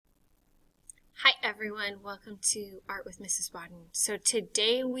everyone, welcome to Art with Mrs. Bodden. So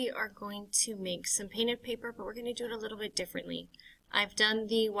today we are going to make some painted paper, but we're going to do it a little bit differently. I've done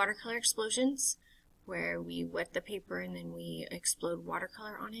the watercolor explosions where we wet the paper and then we explode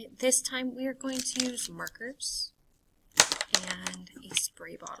watercolor on it. This time we are going to use markers and a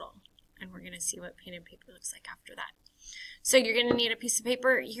spray bottle, and we're going to see what painted paper looks like after that. So you're going to need a piece of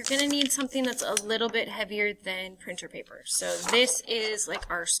paper. You're going to need something that's a little bit heavier than printer paper. So this is like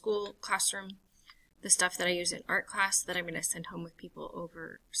our school classroom, the stuff that I use in art class that I'm going to send home with people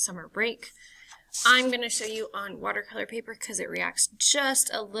over summer break. I'm going to show you on watercolor paper because it reacts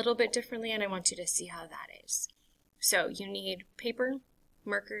just a little bit differently, and I want you to see how that is. So you need paper,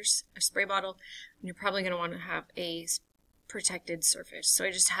 markers, a spray bottle, and you're probably going to want to have a protected surface. So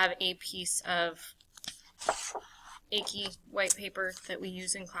I just have a piece of achy white paper that we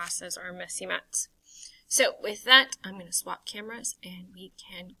use in class as our messy mats. So with that, I'm going to swap cameras and we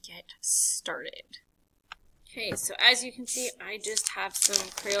can get started. Okay, so as you can see, I just have some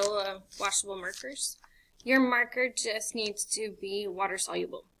Crayola washable markers. Your marker just needs to be water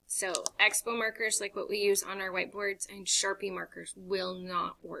soluble. So Expo markers, like what we use on our whiteboards, and Sharpie markers will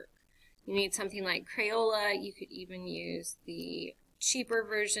not work. You need something like Crayola. You could even use the cheaper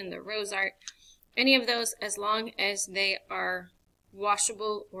version, the Rose Art. Any of those, as long as they are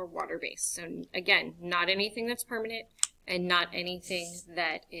washable or water-based. So again, not anything that's permanent and not anything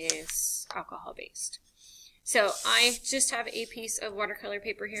that is alcohol-based. So I just have a piece of watercolor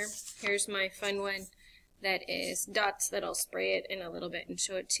paper here. Here's my fun one that is dots that I'll spray it in a little bit and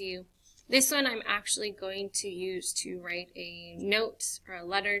show it to you. This one I'm actually going to use to write a note or a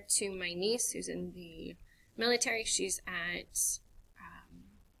letter to my niece who's in the military. She's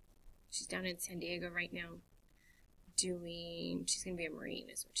down in San Diego right now she's going to be a Marine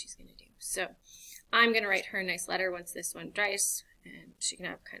is what she's going to do. So I'm going to write her a nice letter once this one dries, and she can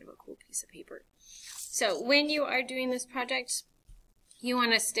have kind of a cool piece of paper. So when you are doing this project, you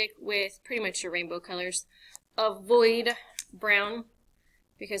want to stick with pretty much your rainbow colors. Avoid brown,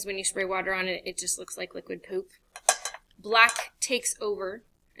 because when you spray water on it, it just looks like liquid poop. Black takes over,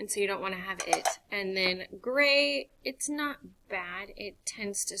 and so you don't want to have it. And then gray, it's not bad. It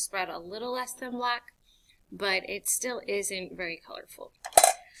tends to spread a little less than black, but it still isn't very colorful.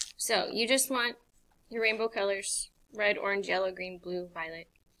 So you just want your rainbow colors: red, orange, yellow, green, blue, violet.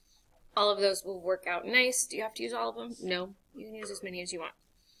 All of those will work out nice. Do you have to use all of them? No. You can use as many as you want.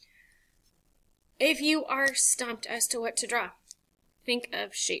 If you are stumped as to what to draw, think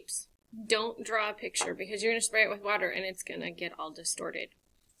of shapes. Don't draw a picture because you're going to spray it with water and it's going to get all distorted.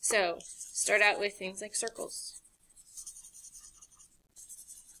 So start out with things like circles.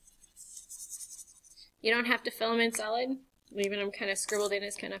 You don't have to fill them in solid. Leaving them kind of scribbled in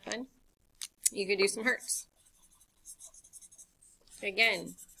is kind of fun. You could do some hearts.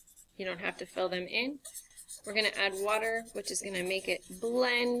 Again, you don't have to fill them in. We're going to add water, which is going to make it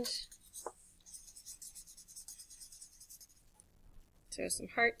blend. So some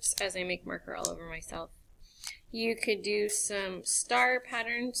hearts as I make marker all over myself. You could do some star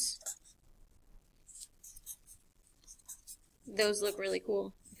patterns. Those look really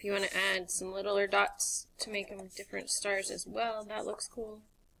cool. If you want to add some littler dots to make them different stars as well, that looks cool.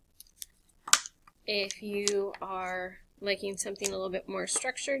 If you are liking something a little bit more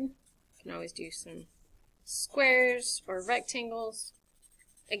structured, you can always do some squares or rectangles.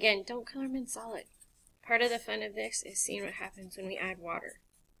 Again, don't color them in solid. Part of the fun of this is seeing what happens when we add water.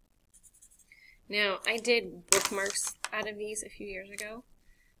 Now, I did bookmarks out of these a few years ago.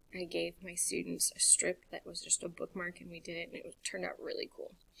 I gave my students a strip that was just a bookmark, and we did it, and it turned out really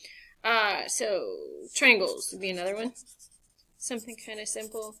cool. So triangles would be another one. Something kind of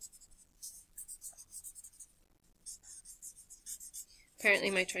simple.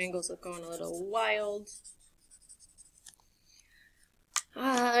 Apparently my triangles look going a little wild.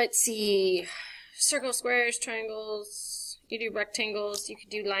 Let's see. Circle, squares, triangles. You do rectangles. You could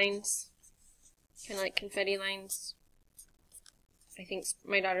do lines. Kind of like confetti lines. I think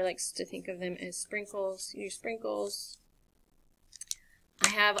my daughter likes to think of them as sprinkles. You do sprinkles. I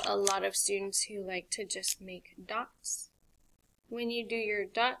have a lot of students who like to just make dots. When you do your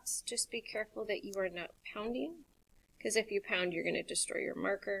dots, just be careful that you are not pounding, because if you pound, you're going to destroy your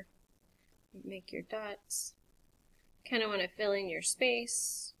marker. Make your dots. Kind of want to fill in your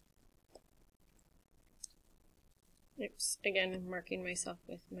space. Oops, again, I'm marking myself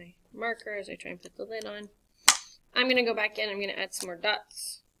with my marker as I try and put the lid on. I'm going to go back in, I'm going to add some more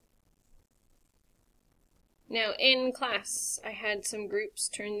dots. Now in class, I had some groups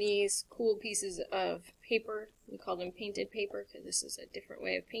turn these cool pieces of paper, we call them painted paper because this is a different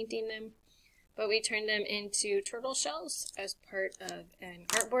way of painting them, but we turned them into turtle shells as part of an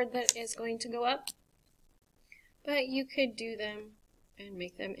artboard that is going to go up. But you could do them and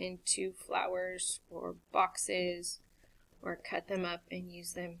make them into flowers or boxes, or cut them up and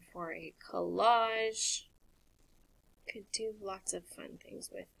use them for a collage. Could do lots of fun things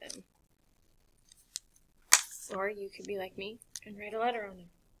with them. Or you could be like me and write a letter on them.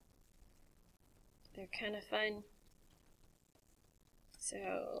 They're kind of fun.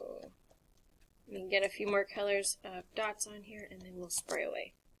 So we can get a few more colors of dots on here and then we'll spray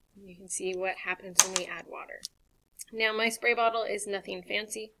away. And you can see what happens when we add water. Now my spray bottle is nothing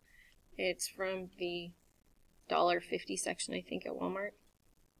fancy. It's from the $1.50 section, I think, at Walmart.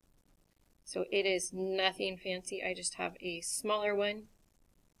 So it is nothing fancy. I just have a smaller one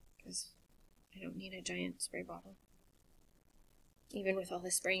because I don't need a giant spray bottle. Even with all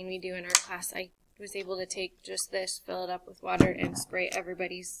the spraying we do in our class, I was able to take just this, fill it up with water, and spray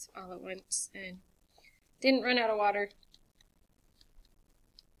everybody's all at once, and didn't run out of water.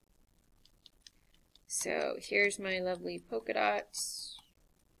 So here's my lovely polka dots.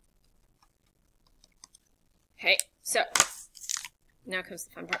 Okay, so now comes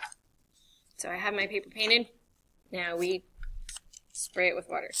the fun part. So I have my paper painted. Now we spray it with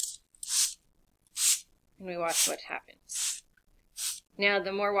water. And we watch what happens. Now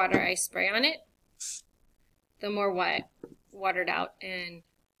the more water I spray on it, the more watered out and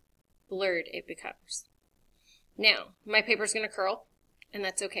blurred it becomes. Now, my paper's going to curl, and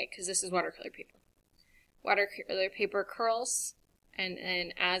that's okay because this is watercolor paper. Watercolor paper curls, and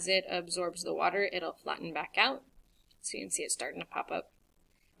then as it absorbs the water, it'll flatten back out. So you can see it starting to pop up,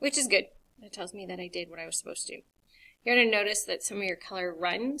 which is good. That tells me that I did what I was supposed to. You're going to notice that some of your color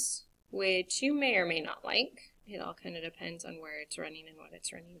runs, which you may or may not like. It all kind of depends on where it's running and what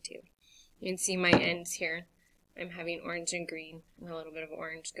it's running to. You can see my ends here. I'm having orange and green, and a little bit of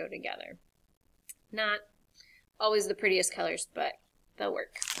orange go together. Not always the prettiest colors, but they'll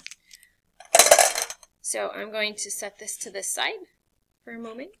work. So I'm going to set this to the side for a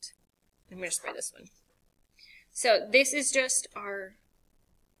moment. I'm going to spray this one. So this is just our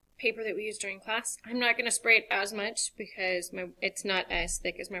paper that we use during class. I'm not going to spray it as much because it's not as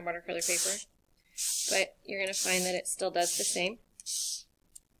thick as my watercolor paper, but you're going to find that it still does the same.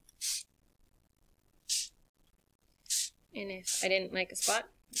 And if I didn't like a spot,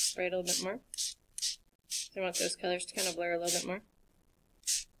 I'll spray it a little bit more. So I want those colors to kind of blur a little bit more.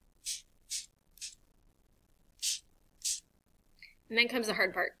 And then comes the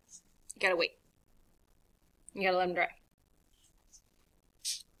hard part. You gotta wait. You gotta let them dry.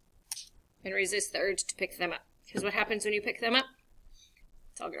 And resist the urge to pick them up. Because what happens when you pick them up?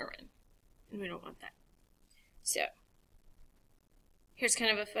 It's all gonna run. And we don't want that. So, here's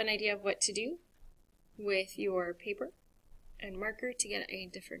kind of a fun idea of what to do with your paper and marker to get a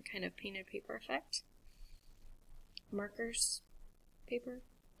different kind of painted paper effect. Markers, paper,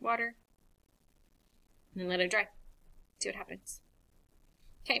 water, and then let it dry. See what happens.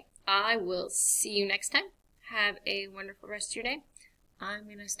 Okay, I will see you next time. Have a wonderful rest of your day. I'm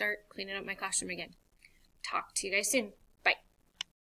going to start cleaning up my classroom again. Talk to you guys soon.